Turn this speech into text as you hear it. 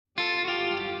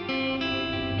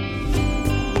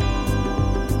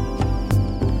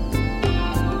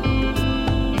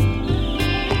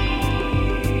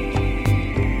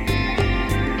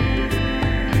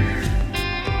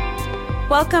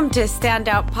Welcome to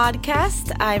Standout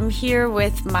Podcast. I'm here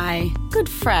with my good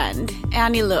friend,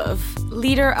 Annie Lööf,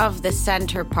 leader of the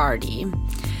Center Party.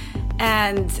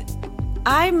 And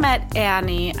I met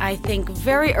Annie, I think,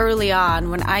 very early on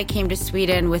when I came to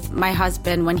Sweden with my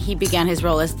husband when he began his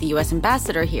role as the U.S.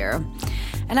 ambassador here.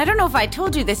 And I don't know if I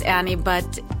told you this, Annie,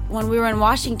 but when we were in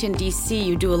Washington, D.C.,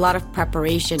 you do a lot of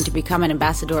preparation to become an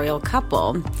ambassadorial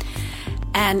couple.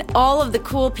 And all of the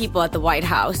cool people at the White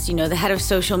House, you know, the head of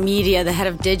social media, the head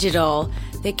of digital,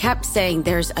 they kept saying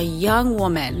there's a young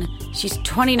woman, she's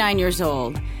 29 years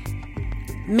old,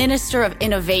 Minister of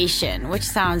Innovation, which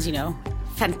sounds, you know,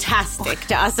 fantastic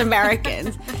to us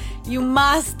Americans. You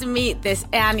must meet this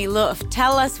Annie Lööf.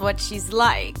 Tell us what she's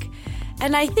like.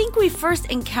 And I think we first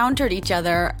encountered each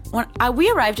other when we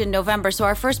arrived in November, so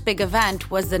our first big event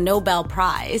was the Nobel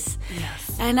Prize.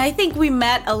 Yes. And I think we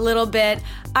met a little bit.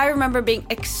 I remember being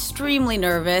extremely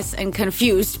nervous and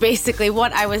confused, basically,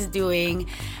 what I was doing.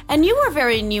 And you were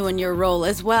very new in your role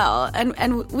as well.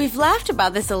 And we've laughed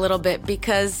about this a little bit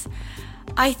because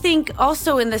I think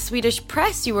also in the Swedish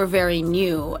press, you were very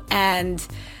new. And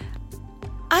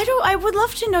I would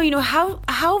love to know, you know,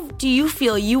 how do you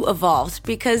feel you evolved?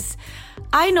 Because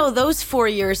I know those 4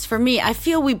 years for me, I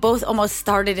feel we both almost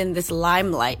started in this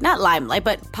limelight, not limelight,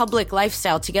 but public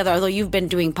lifestyle together, although you've been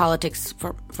doing politics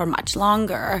for much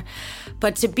longer.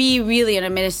 But to be really in a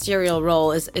ministerial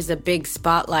role is a big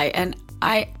spotlight. And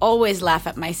I always laugh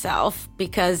at myself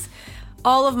because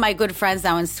all of my good friends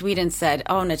now in Sweden said,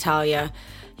 "Oh, Natalia,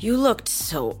 you looked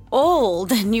so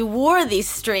old and you wore these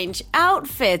strange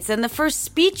outfits. And the first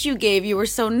speech you gave, you were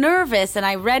so nervous. And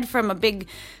I read from a big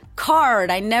card.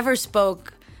 I never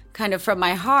spoke kind of from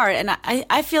my heart." And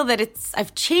I feel that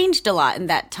I've changed a lot in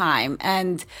that time.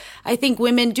 And I think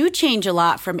women do change a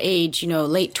lot from age, you know,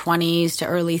 late 20s to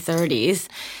early 30s.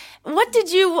 What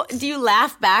do you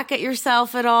laugh back at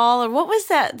yourself at all? Or what was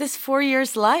this 4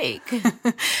 years like?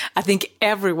 I think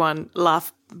everyone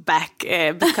laughed back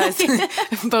because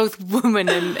both women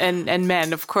and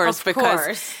men, of course,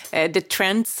 because the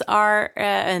trends are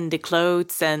and the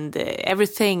clothes and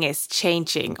everything is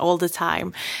changing all the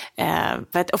time.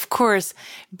 But of course,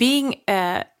 being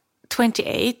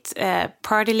 28,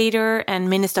 party leader and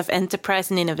Minister of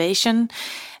Enterprise and Innovation,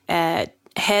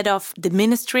 head of the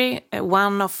ministry,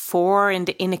 one of four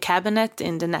in the cabinet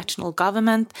in the national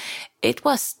government, it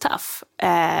was tough.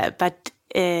 But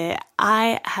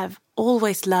I have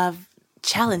always loved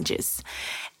challenges.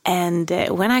 And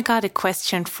when I got a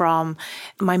question from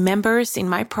my members in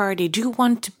my party, do you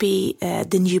want to be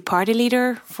the new party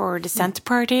leader for the Center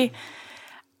Party?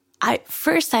 I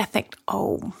think,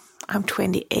 oh, I'm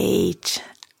 28.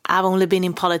 I've only been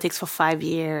in politics for 5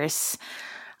 years.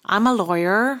 I'm a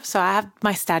lawyer, so I have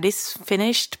my studies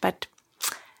finished. But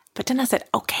then I said,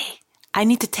 okay, I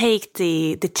need to take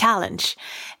the challenge.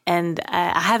 And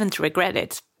I haven't regretted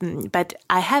it. But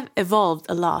I have evolved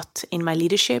a lot in my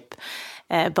leadership,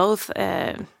 both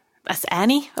as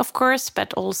Annie, of course,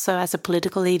 but also as a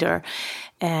political leader.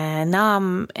 Now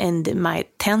I'm in my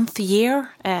 10th year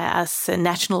as a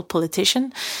national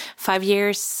politician, 5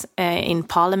 years in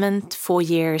parliament, 4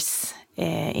 years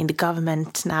in the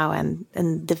government now, and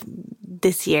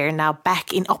this year now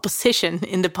back in opposition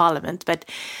in the parliament. But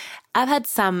I've had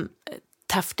some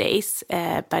tough days,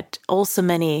 but also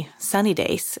many sunny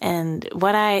days. And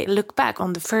when I look back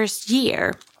on the first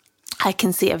year, I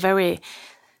can see a very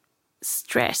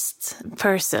stressed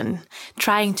person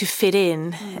trying to fit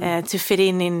in,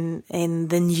 in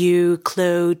the new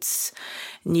clothes,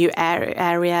 new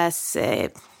areas,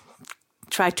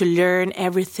 try to learn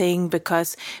everything,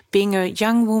 because being a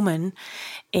young woman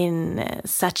in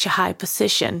such a high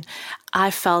position,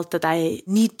 I felt that I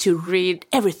need to read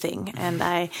everything, and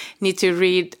I need to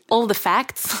read all the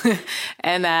facts,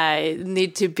 and I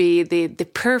need to be the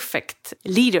perfect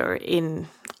leader in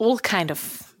all kind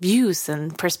of views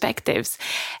and perspectives.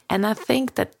 And I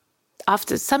think that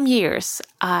after some years,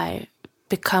 I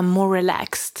become more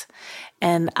relaxed,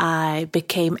 and I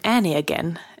became Annie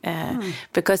again,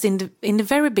 because in the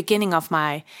very beginning of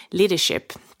my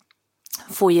leadership,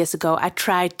 4 years ago, I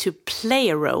tried to play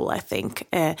a role, I think,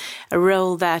 a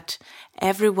role that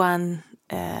everyone,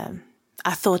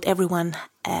 I thought everyone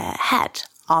had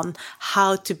on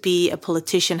how to be a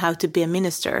politician, how to be a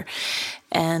minister.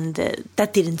 And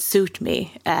that didn't suit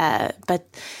me. But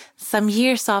some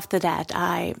years after that,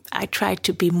 I tried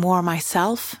to be more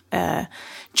myself,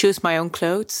 choose my own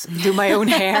clothes, do my own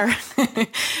hair,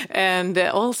 and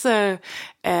also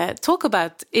talk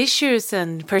about issues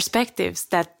and perspectives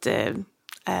that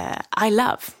I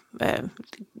love.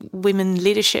 Women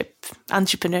leadership,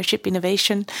 entrepreneurship,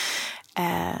 innovation.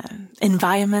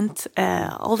 environment,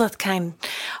 all that kind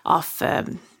of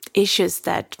issues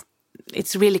that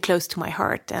it's really close to my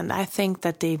heart. And I think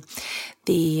that the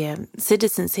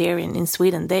citizens here in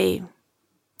Sweden, they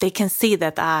can see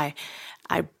that I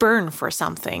burn for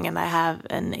something and I have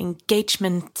an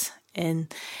engagement in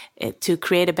to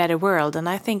create a better world. And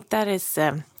I think that is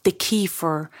the key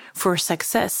for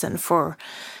success and for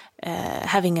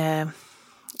having a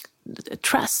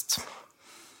trust.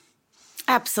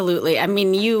 Absolutely. I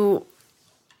mean,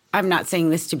 I'm not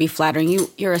saying this to be flattering.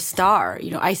 You're a star.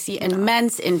 I see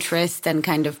immense interest, and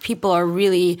kind of people are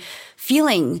really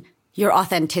feeling your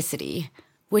authenticity,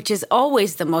 which is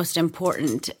always the most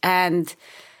important. And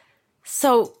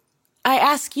so I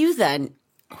ask you then,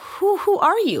 who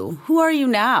are you? Who are you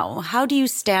now? How do you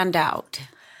stand out?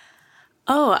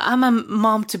 Oh, I'm a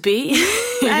mom-to-be.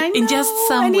 In just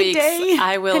some weeks,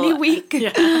 I will. Any week.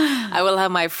 I will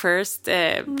have my first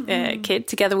kid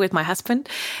together with my husband.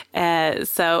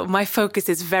 So my focus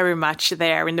is very much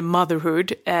there in the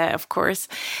motherhood, of course.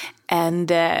 And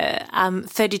I'm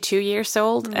 32 years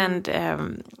old, and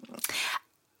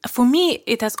for me,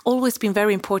 it has always been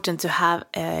very important to have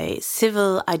a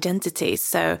civil identity.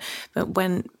 So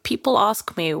when people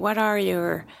ask me, what are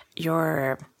you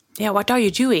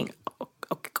doing?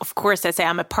 Of course, I say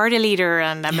I'm a party leader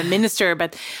and I'm a minister,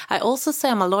 but I also say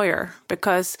I'm a lawyer,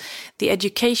 because the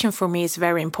education for me is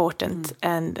very important.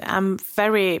 And I'm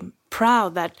very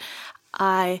proud that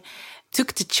I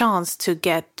took the chance to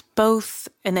get both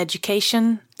an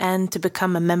education and to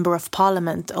become a member of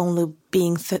parliament, only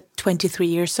being 23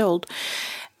 years old.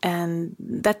 And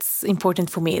that's important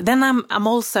for me. Then I'm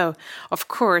also, of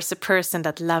course, a person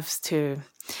that loves to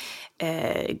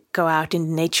go out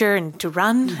in nature and to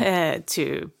run,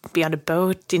 to be on a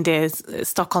boat in the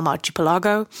Stockholm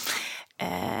archipelago.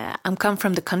 I'm come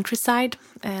from the countryside,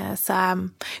 so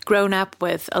I'm grown up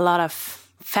with a lot of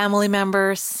family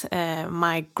members.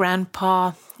 My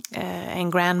grandpa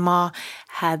and grandma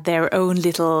had their own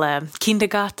little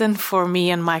kindergarten for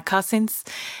me and my cousins.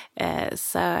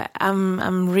 So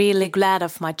I'm really glad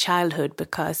of my childhood,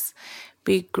 because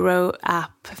we grew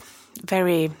up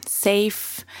very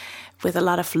safe, with a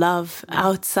lot of love,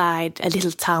 outside a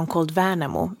little town called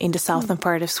Värnamo in the southern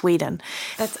part of Sweden.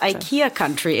 That's IKEA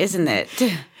country, isn't it?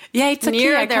 Yeah, it's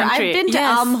near IKEA there. country. I've been to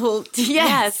Älmhult.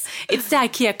 Yes, it's the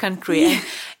IKEA country. And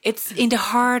it's in the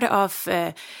heart of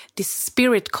this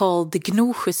spirit called the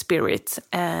Gnosjö spirit.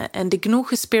 And the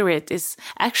Gnosjö spirit is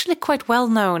actually quite well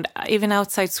known, even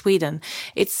outside Sweden.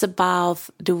 It's about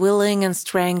the willing and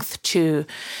strength to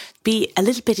be a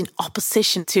little bit in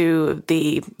opposition to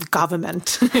the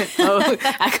government. Oh,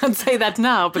 I can't say that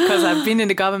now because I've been in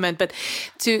the government, but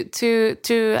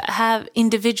to have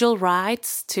individual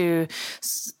rights, to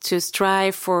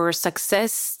strive for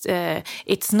success.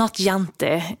 It's not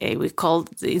Jante. We call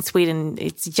in Sweden,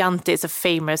 it's Jante is a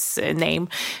famous name,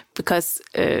 because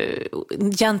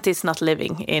Jante is not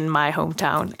living in my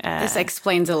hometown. This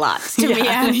explains a lot to me,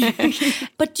 Annie.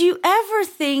 But do you ever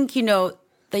think,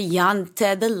 the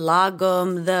Jante, the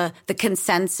lagom, the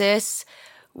consensus,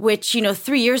 which,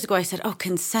 3 years ago I said, oh,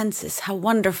 consensus, how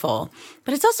wonderful.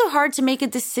 But it's also hard to make a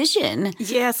decision.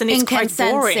 Yes, and it's quite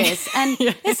boring. And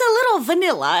it's a little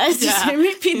vanilla. It's just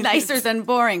maybe nicer than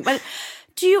boring. But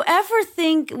do you ever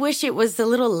wish it was a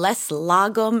little less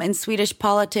lagom in Swedish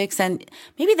politics, and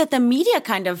maybe that the media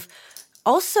kind of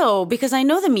also, because I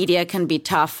know the media can be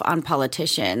tough on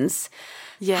politicians.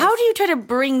 Yes. How do you try to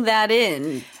bring that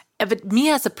in? But me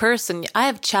as a person, I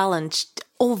have challenged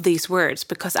all these words,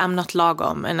 because I'm not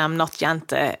lagom and I'm not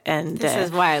Jante. And this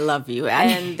is why I love you.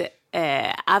 And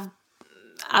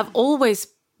I've always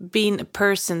been a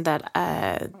person that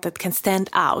can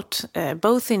stand out,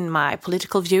 both in my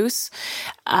political views.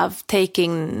 I've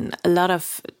taken a lot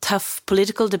of tough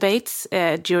political debates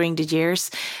during the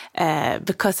years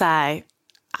because I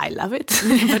love it,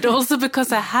 but also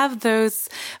because I have those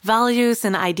values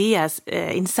and ideas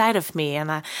inside of me, and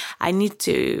I need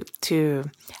to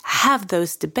have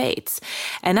those debates.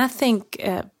 And I think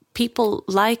people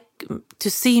like to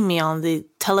see me on the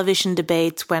television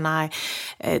debates when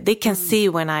they can see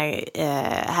when I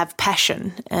have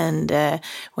passion, and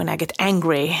when I get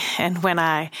angry, and when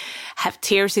I have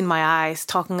tears in my eyes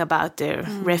talking about the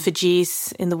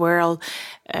refugees in the world.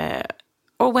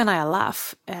 Or when I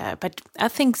laugh. But I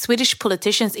think Swedish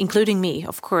politicians, including me,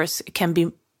 of course, can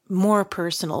be more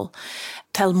personal,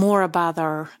 tell more about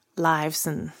our lives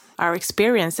and our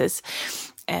experiences.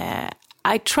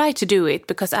 I try to do it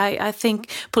because I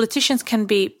think politicians can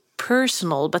be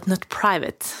personal but not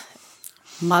private.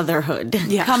 Motherhood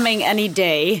coming any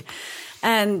day.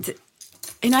 And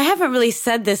I haven't really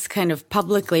said this kind of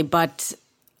publicly, but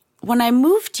when I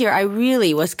moved here, I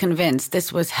really was convinced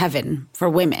this was heaven for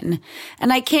women.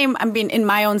 And in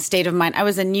my own state of mind, I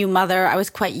was a new mother. I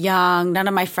was quite young. None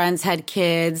of my friends had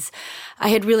kids. I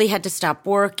had really had to stop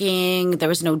working. There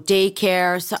was no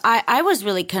daycare. So I was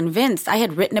really convinced. I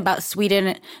had written about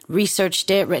Sweden,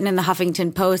 researched it, written in the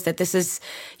Huffington Post that this is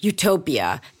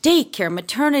utopia, daycare,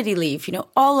 maternity leave,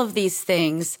 all of these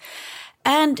things.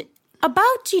 And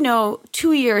about,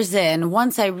 2 years in,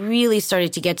 once I really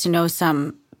started to get to know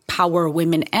some power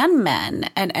women and men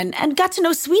and got to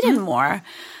know Sweden more,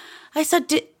 I said,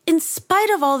 in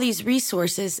spite of all these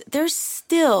resources, there's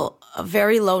still a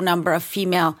very low number of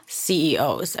female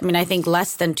CEOs. I mean, I think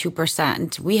less than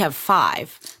 2%. We have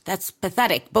 5. That's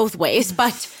pathetic both ways,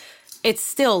 but it's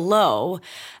still low.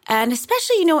 And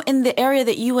especially, in the area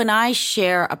that you and I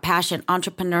share a passion,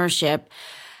 entrepreneurship.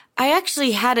 I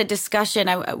actually had a discussion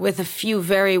with a few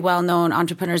very well-known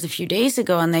entrepreneurs a few days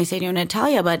ago, and they say,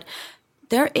 Natalia, but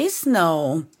there is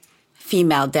no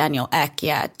female Daniel Ek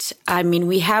yet. I mean,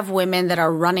 we have women that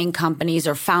are running companies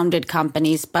or founded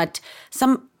companies, but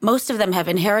most of them have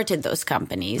inherited those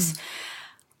companies.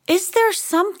 Is there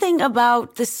something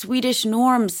about the Swedish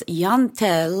norms,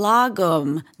 jante,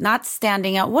 lagom, not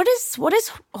standing out? What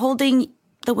is holding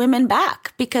the women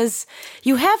back? Because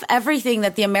you have everything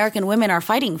that the American women are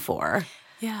fighting for.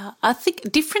 Yeah, I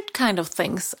think different kind of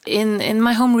things. In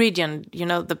my home region,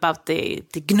 about the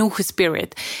Gnosjö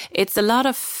spirit, it's a lot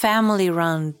of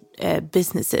family-run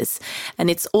businesses, and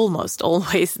it's almost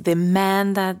always the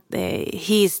man that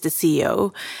he is the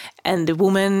CEO, and the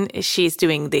woman, she's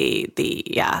doing the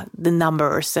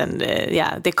numbers and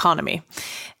the economy.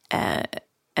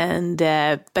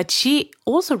 But she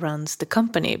also runs the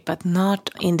company, but not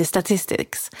in the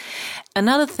statistics.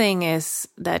 Another thing is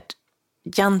that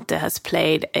jante has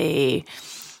played a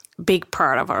big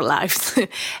part of our lives,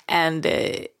 and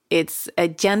it's a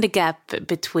gender gap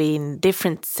between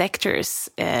different sectors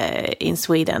in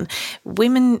Sweden.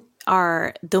 Women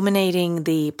are dominating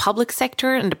the public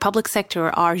sector, and the public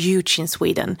sector are huge in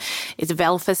Sweden. It's a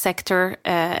welfare sector,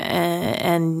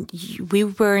 and we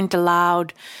weren't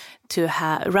allowed to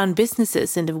run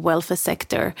businesses in the welfare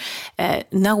sector.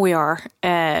 Now we are,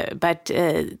 but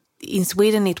in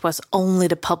Sweden, it was only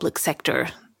the public sector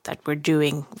that were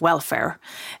doing welfare.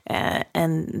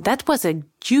 And that was a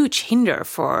huge hinder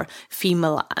for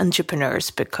female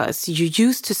entrepreneurs, because you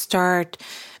used to start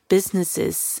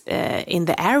businesses in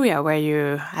the area where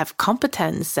you have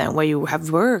competence and where you have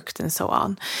worked and so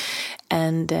on.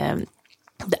 And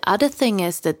the other thing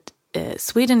is that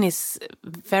Sweden is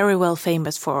very well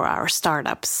famous for our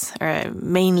startups,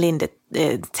 mainly in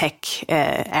the tech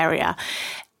area.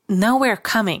 Now we're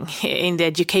coming in the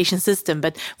education system,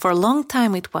 but for a long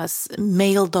time it was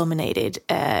male-dominated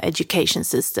education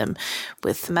system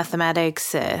with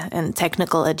mathematics and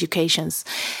technical educations.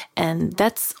 And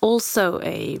that's also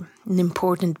an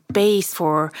important base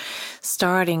for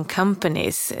starting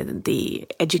companies, the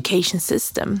education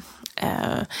system.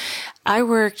 I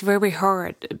worked very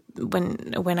hard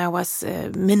when I was a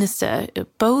minister,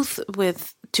 both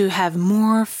to have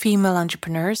more female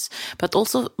entrepreneurs, but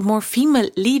also more female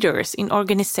leaders in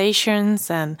organizations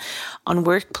and on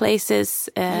workplaces.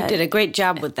 You did a great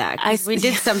job with that. We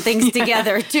did some things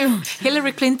together too.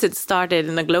 Hillary Clinton started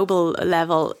on a global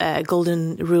level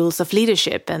Golden Rules of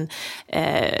Leadership. And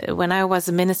when I was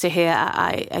a minister here,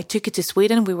 I took it to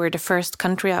Sweden. We were the first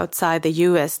country outside the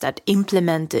US that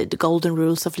implemented Golden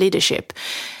Rules of Leadership.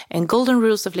 And Golden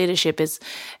Rules of Leadership is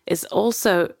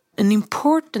also an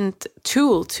important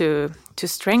tool to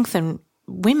strengthen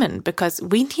women, because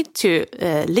we need to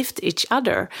lift each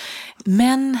other.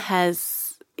 Men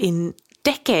has in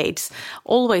decades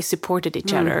always supported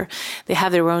each other. They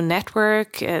have their own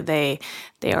network. They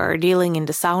are dealing in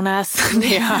the saunas.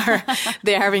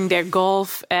 they are having their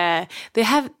golf. They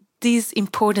have this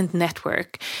important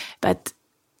network, but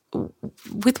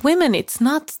with women, it's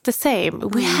not the same.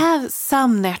 We have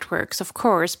some networks, of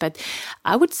course, but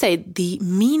I would say the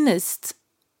meanest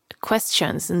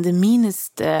questions and the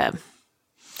meanest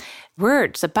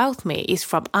words about me is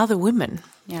from other women.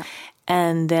 Yeah.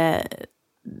 And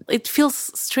it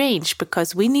feels strange,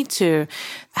 because we need to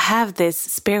have this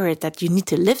spirit that you need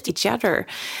to lift each other.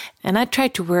 And I try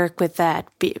to work with that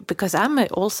because I'm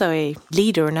also a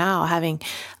leader now, having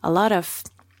a lot of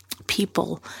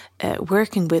people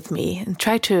working with me, and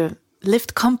try to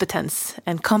lift competence,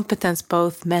 and competence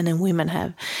both men and women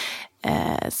have.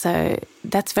 So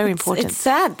that's very important. It's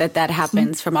sad that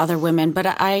happens from other women, but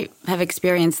I have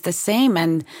experienced the same,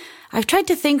 and I've tried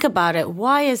to think about it.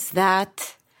 Why is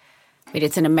that? I mean,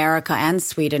 it's in America and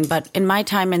Sweden, but in my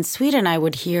time in Sweden, I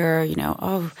would hear,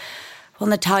 oh, well,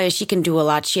 Natalia, she can do a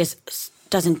lot. She has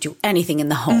doesn't do anything in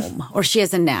the home, or she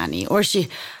has a nanny, or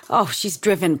she's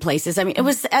driven places. I mean, it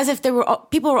was as if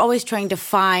people were always trying to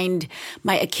find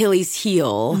my Achilles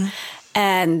heel.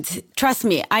 And trust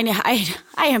me, I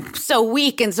am so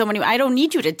weak in so many ways. I don't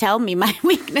need you to tell me my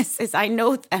weaknesses. I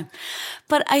know them.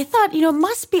 But I thought, it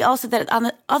must be also that on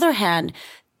the other hand,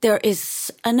 there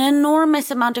is an enormous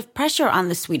amount of pressure on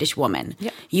the Swedish woman.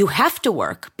 Yep. You have to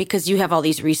work because you have all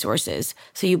these resources.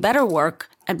 So you better work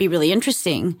and be really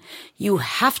interesting. You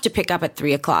have to pick up at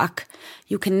 3:00.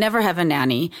 You can never have a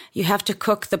nanny. You have to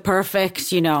cook the perfect,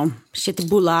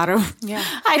 shitibularo. Yeah.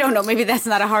 I don't know. Maybe that's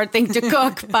not a hard thing to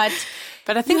cook, but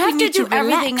I think you have to do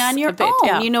everything on your own.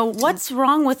 Yeah. What's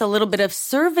wrong with a little bit of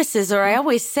services? Or I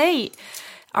always say,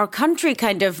 our country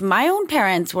my own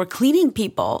parents were cleaning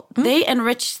people. They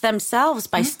enriched themselves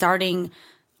by starting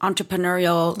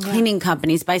entrepreneurial cleaning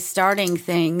companies, by starting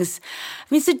things. I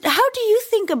mean, so how do you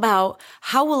think about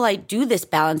how will I do this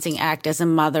balancing act as a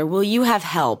mother? Will you have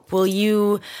help? Will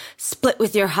you split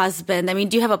with your husband? I mean,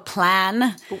 do you have a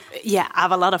plan? Yeah, I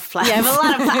have a lot of plans. Yeah, I have a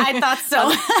lot of plans. I thought so.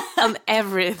 on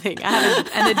everything. I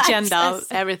have an agenda on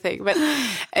everything. But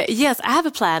yes, I have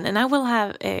a plan, and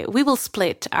we will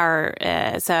split our,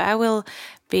 so I will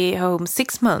be home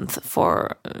 6 months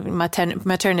for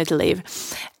maternity leave.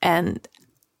 And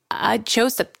I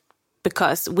chose that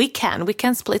because we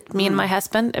can split, me and my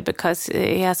husband, because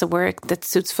he has a work that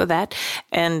suits for that.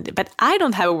 But I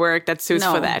don't have a work that suits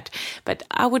for that. But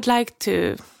I would like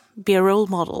to be a role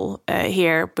model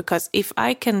here, because if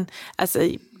I can, as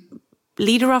a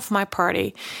leader of my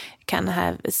party, can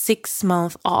have 6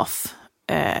 months off,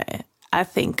 I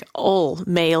think all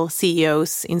male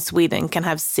CEOs in Sweden can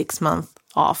have 6 months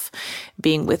off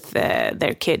being with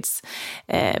their kids.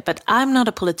 But I'm not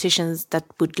a politician that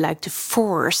would like to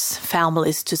force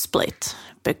families to split,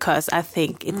 because I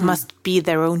think it must be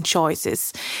their own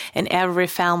choices, and every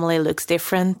family looks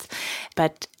different.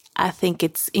 But I think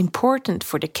it's important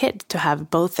for the kid to have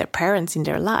both their parents in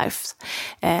their lives,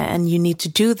 and you need to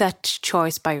do that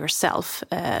choice by yourself,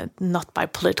 not by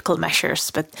political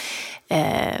measures. But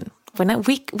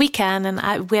we can,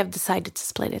 and we have decided to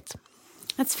split it.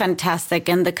 That's fantastic.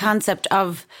 And the concept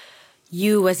of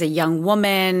you as a young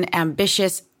woman,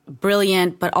 ambitious,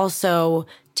 brilliant, but also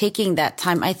taking that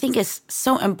time, I think is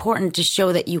so important to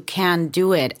show that you can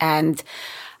do it. And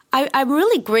I'm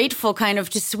really grateful kind of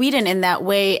to Sweden in that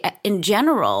way in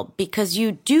general, because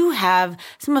you do have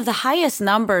some of the highest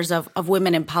numbers of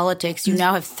women in politics. You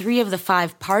now have 3 of the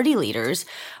 5 party leaders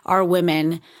are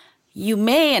women. You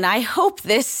may, and I hope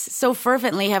this so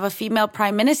fervently, have a female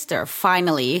prime minister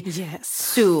finally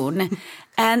soon.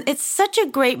 And it's such a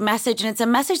great message. And it's a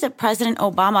message that President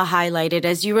Obama highlighted,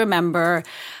 as you remember,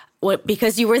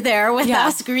 because you were there with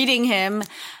us greeting him,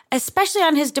 especially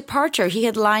on his departure. He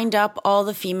had lined up all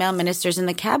the female ministers in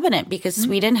the cabinet because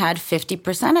Sweden had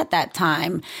 50% at that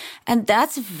time. And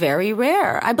that's very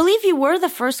rare. I believe you were the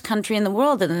first country in the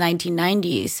world in the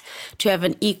 1990s to have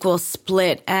an equal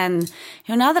split. And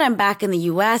now that I'm back in the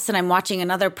U.S. and I'm watching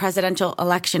another presidential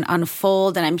election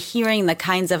unfold, and I'm hearing the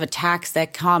kinds of attacks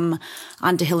that come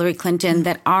onto Hillary Clinton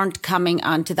that aren't coming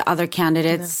onto the other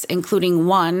candidates, including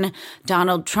one,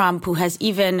 Donald Trump, who has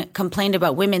even complained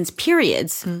about women's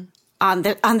periods on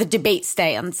the debate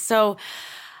stand. So,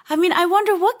 I mean, I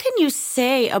wonder, what can you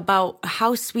say about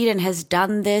how Sweden has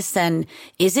done this? And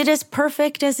is it as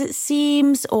perfect as it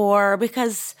seems? Or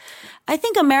because I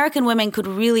think American women could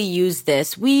really use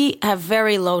this. We have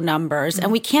very low numbers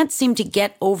and we can't seem to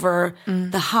get over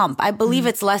the hump. I believe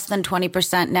it's less than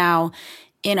 20% now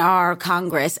in our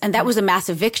Congress. And that was a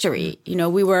massive victory. It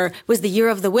was the year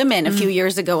of the women a few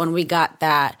years ago when we got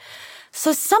that.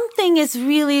 So something is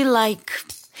really like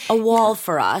a wall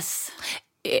for us.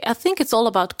 I think it's all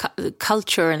about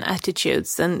culture and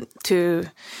attitudes, and to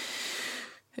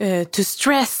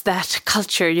stress that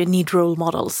culture, you need role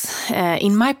models.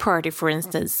 In my party, for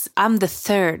instance, I'm the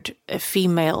 3rd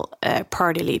female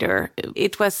party leader.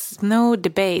 It was no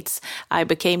debates. I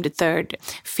became the 3rd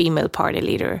female party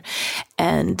leader.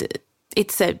 And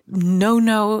it's a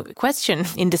no question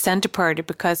in the Center Party,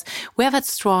 because we have had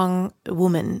strong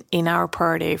women in our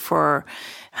party for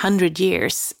 100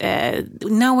 years.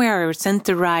 Now we are a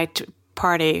center-right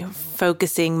party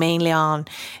focusing mainly on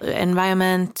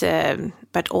environment,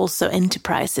 but also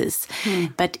enterprises.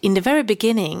 But in the very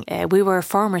beginning, we were a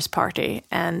farmers' party,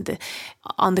 and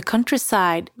on the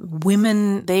countryside,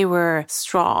 women, they were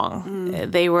strong.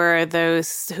 They were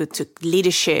those who took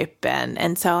leadership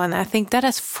and so on. I think that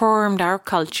has formed our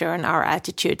culture and our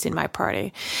attitudes in my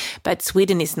party. But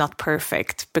Sweden is not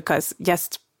perfect, because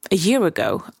just a year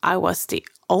ago, I was the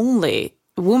only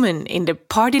woman in the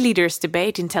party leaders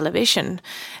debate in television.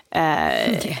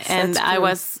 Yes, and I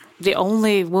was the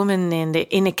only woman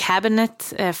in a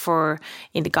cabinet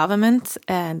in the government,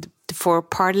 and for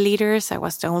party leaders, I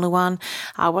was the only one.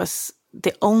 I was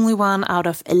the only one out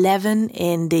of 11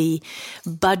 in the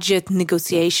budget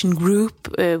negotiation group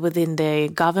within the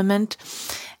government.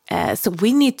 So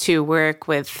we need to work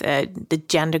with the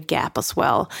gender gap as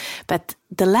well. But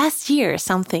the last year,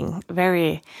 something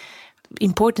very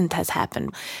important has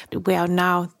happened. We are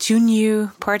now 2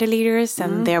 new party leaders,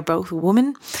 and they're both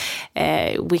women.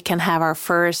 We can have our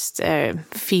first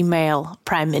female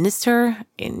prime minister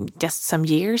in just some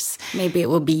years. Maybe it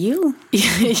will be you.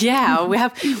 Yeah, we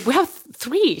have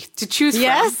 3 to choose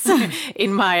from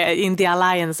in the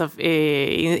alliance of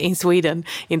in Sweden,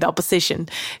 in the opposition.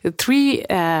 3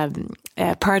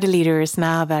 party leaders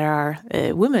now that are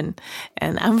women,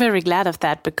 and I'm very glad of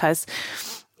that, because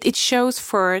it shows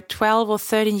for 12 or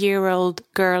 13-year-old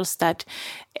girls that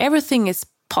everything is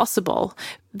possible.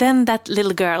 Then that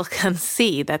little girl can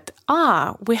see that,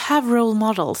 we have role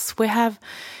models. We have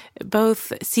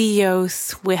both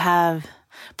CEOs, we have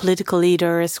political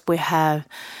leaders, we have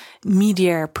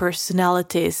media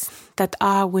personalities that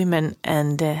are women,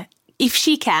 and if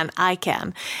she can, I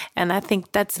can. And I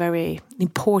think that's very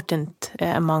important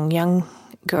among young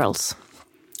girls.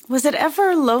 Was it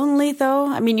ever lonely, though?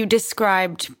 I mean, you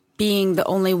described being the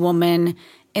only woman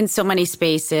in so many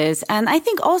spaces. And I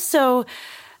think also,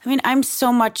 I mean, I'm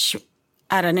so much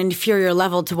at an inferior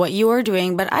level to what you are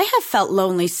doing, but I have felt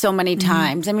lonely so many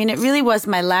times. I mean, it really was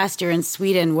my last year in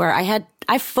Sweden where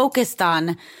I focused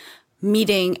on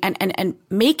meeting and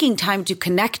making time to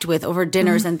connect with over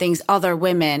dinners and things, other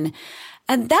women.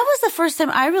 And that was the first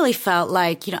time I really felt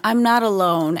like, I'm not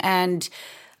alone. And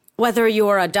whether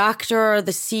you're a doctor,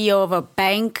 the CEO of a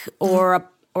bank, or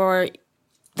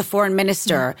the foreign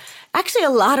minister, actually a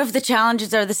lot of the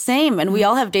challenges are the same. And we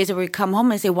all have days where we come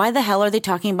home and say, why the hell are they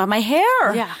talking about my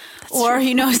hair? Yeah, or,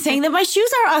 saying that my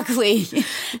shoes are ugly.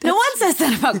 No one says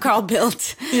that about Carl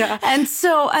Bildt. Yeah. And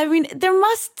so, I mean, there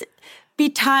must be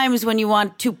times when you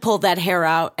want to pull that hair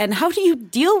out. And how do you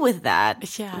deal with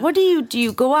that? Yeah. What do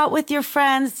you go out with your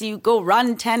friends? Do you go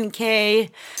run 10K?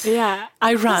 Yeah,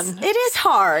 I run. It is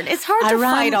hard. It's hard to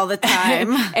fight all the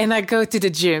time. And I go to the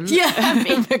gym. Yeah.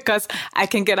 Because I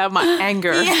can get out my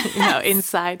anger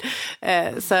inside.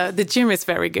 So the gym is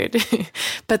very good.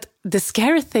 But the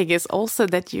scary thing is also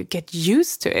that you get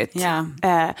used to it. Yeah,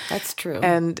 that's true.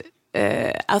 And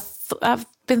I've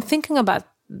been thinking about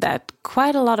that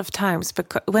quite a lot of times,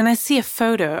 because when I see a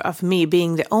photo of me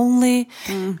being the only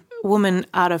woman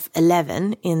out of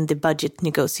 11 in the budget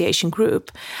negotiation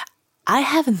group, I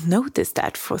haven't noticed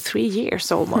that for 3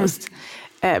 years almost,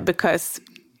 because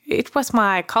it was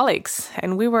my colleagues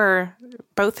and we were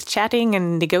both chatting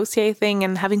and negotiating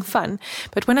and having fun.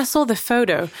 But when I saw the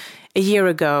photo a year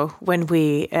ago when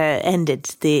we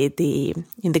ended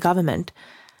in the government,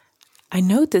 I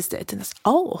noticed it and I said,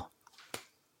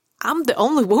 I'm the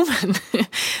only woman.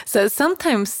 So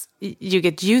sometimes you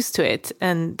get used to it,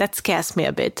 and that scares me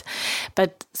a bit.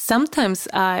 But sometimes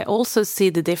I also see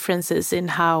the differences in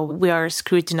how we are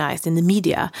scrutinized in the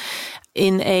media.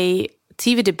 In a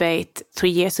TV debate 3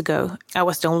 years ago, I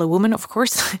was the only woman, of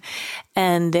course.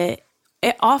 And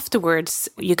afterwards,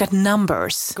 you got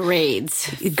numbers.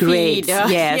 Grades.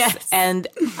 Yes. And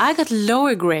I got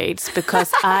lower grades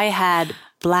because I had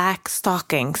black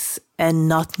stockings and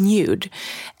not nude.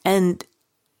 And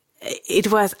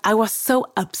I was so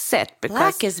upset because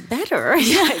black is better.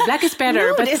 Yeah, black is better.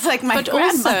 Nude but is like my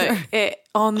grandmother. Also,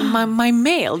 on my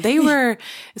mail, they were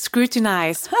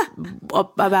scrutinized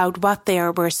about what they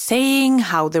were saying,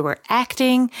 how they were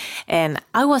acting, and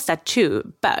I was that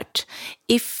too. But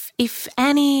if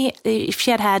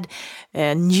she had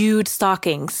nude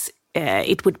stockings,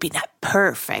 it would be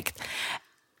perfect.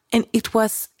 And it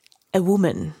was a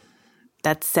woman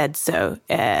that said so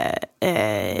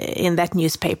in that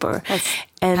newspaper. That's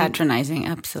patronizing,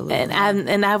 absolutely.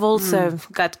 And I've also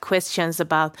got questions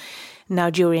about now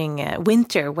during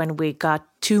winter when we got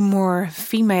 2 more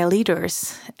female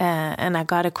leaders. And I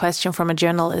got a question from a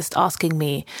journalist asking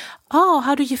me,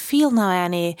 how do you feel now,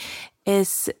 Annie?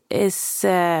 Is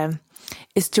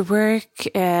the work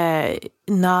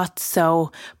not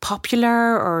so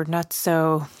popular or not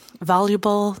so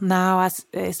valuable now as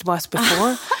it was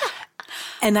before?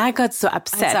 And I got so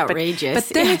upset. That's outrageous.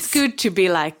 But then it's good to be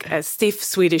like a stiff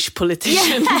Swedish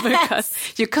politician because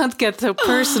you can't get so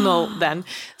personal then.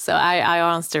 So I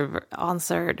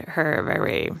answered her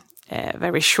very,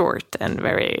 very short and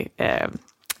very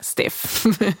stiff.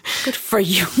 Good for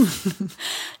you.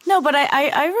 No, but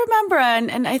I remember,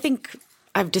 and I think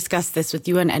I've discussed this with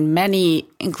you and many,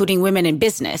 including women in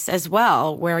business as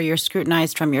well, where you're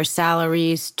scrutinized from your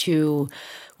salaries to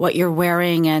what you're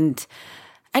wearing. And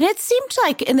it seemed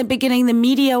like in the beginning, the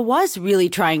media was really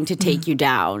trying to take you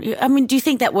down. I mean, do you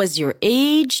think that was your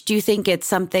age? Do you think it's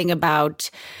something about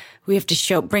we have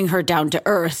to bring her down to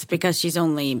earth because she's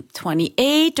only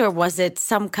 28? Or was it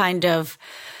some kind of,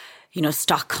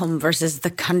 Stockholm versus the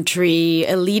country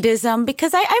elitism?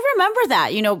 Because I remember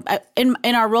that,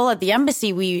 in our role at the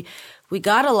embassy, we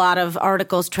got a lot of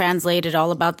articles translated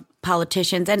all about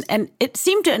politicians. And it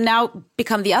seemed to now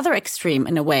become the other extreme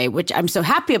in a way, which I'm so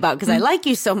happy about because I like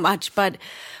you so much. But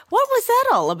what was that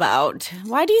all about?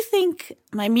 Why do you think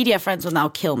my media friends will now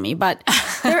kill me? But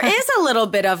there is a little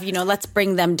bit of, let's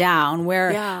bring them down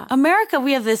where America,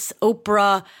 we have this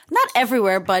Oprah, not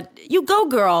everywhere, but you go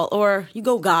girl or you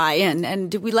go guy.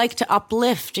 And we like to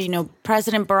uplift,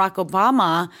 President Barack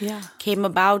Obama came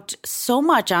about so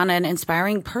much on an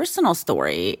inspiring personal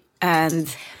story.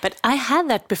 But I had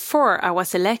that before I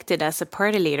was elected as a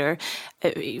party leader.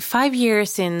 5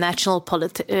 years in national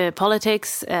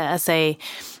politics as a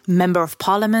member of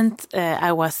parliament.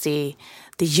 I was the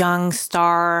young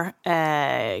star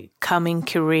coming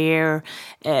career.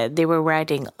 They were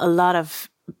writing a lot of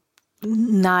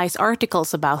nice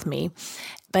articles about me.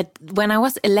 But when I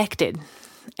was elected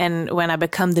and when I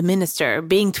became the minister,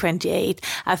 being 28,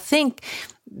 I think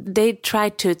they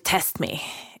tried to test me.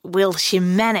 Will she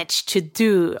manage to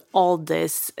do all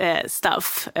this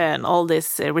stuff and all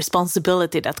this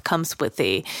responsibility that comes with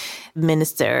the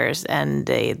ministers and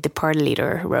the party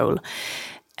leader role?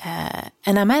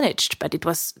 And I managed, but it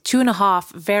was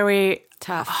 2.5 very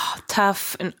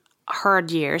tough and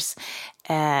hard years.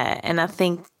 And I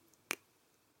think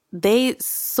they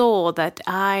saw that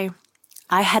I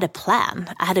had a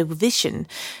plan, I had a vision,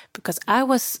 because I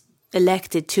was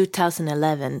elected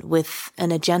 2011 with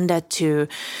an agenda to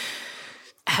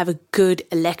have a good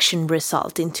election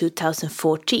result in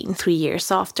 2014, 3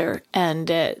 years after. And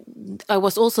I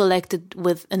was also elected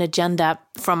with an agenda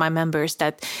from my members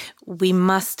that we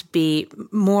must be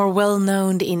more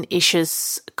well-known in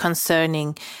issues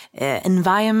concerning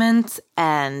environment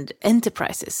and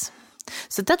enterprises.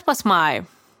 So that was my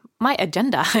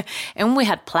agenda. And we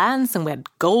had plans and we had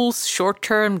goals,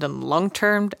 short-term and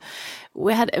long-term.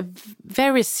 We had a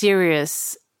very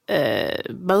serious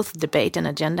both debate and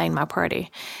agenda in my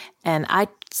party. And I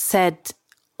said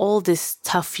all these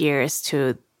tough years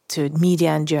to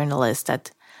media and journalists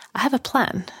that I have a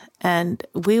plan and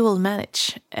we will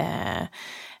manage. And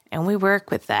we work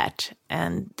with that.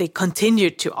 And they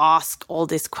continued to ask all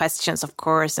these questions, of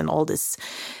course, and all this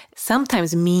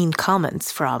sometimes mean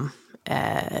comments from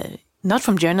not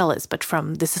from journalists, but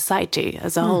from the society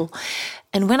as a whole.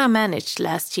 And when I managed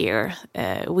last year,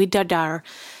 we did our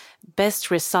best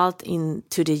result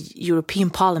into the European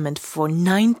Parliament for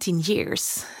 19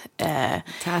 years.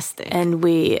 Fantastic. And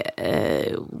we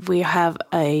have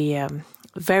a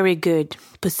very good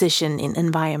position in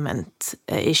environment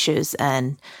issues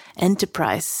and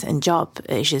enterprise and job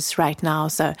issues right now.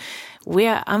 So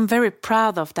I'm very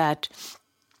proud of that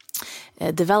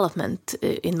development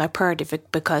in my party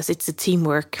because it's a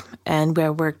teamwork and we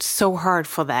have worked so hard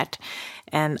for that.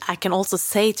 And I can also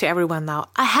say to everyone now,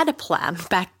 I had a plan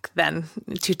back then,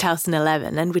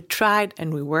 2011, and we tried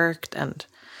and we worked and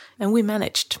we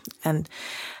managed. And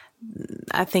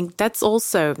I think that's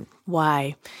also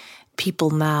why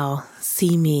people now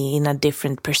see me in a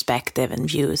different perspective and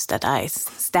views, that I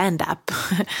stand up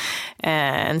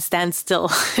and stand still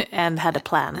and had a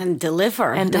plan. And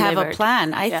deliver. And have a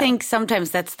plan. I think sometimes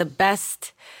that's the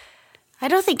best. I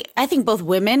think both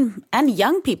women and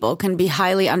young people can be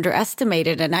highly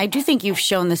underestimated. And I do think you've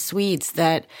shown the Swedes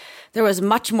that there was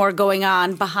much more going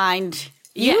on behind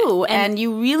you. And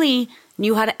you really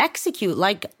knew how to execute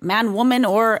like man, woman,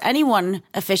 or anyone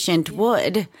efficient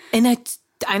would. And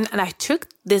I took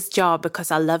this job because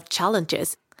I love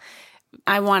challenges.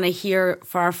 I want to hear,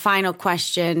 for our final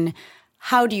question,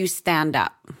 how do you stand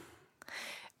up?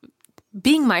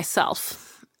 Being myself.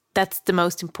 That's the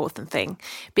most important thing.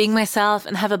 Being myself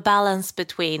and have a balance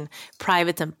between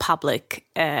private and public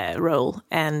role.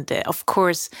 And of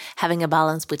course, having a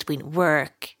balance between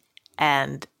work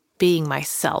and being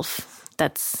myself.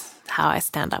 That's how I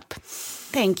stand up.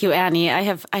 Thank you, Annie. I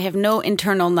have no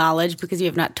internal knowledge because you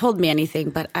have not told me anything,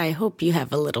 but I hope you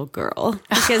have a little girl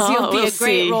because you'll be a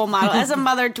great role model. As a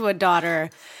mother to a daughter,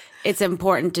 it's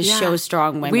important to show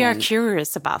strong women. We are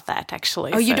curious about that,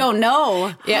 actually. Oh, so. You don't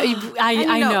know? Yeah,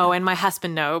 I know, and my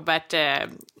husband know, but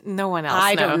No one else.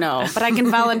 I don't know, but I can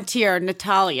volunteer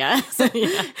Natalia. It's a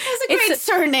great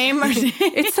surname.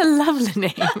 It's a lovely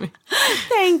name.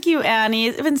 Thank you, Annie.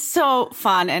 It's been so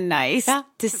fun and nice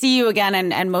to see you again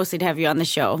and mostly to have you on the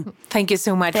show. Thank you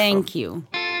so much. Thank you.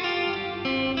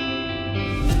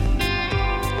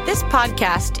 This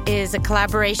podcast is a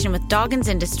collaboration with Dagens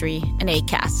Industry and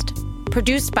Acast.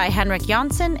 Produced by Henrik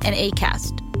Jonsson and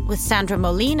Acast, with Sandra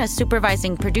Molin as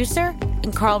supervising producer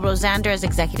and Carl Rosander as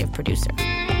executive producer.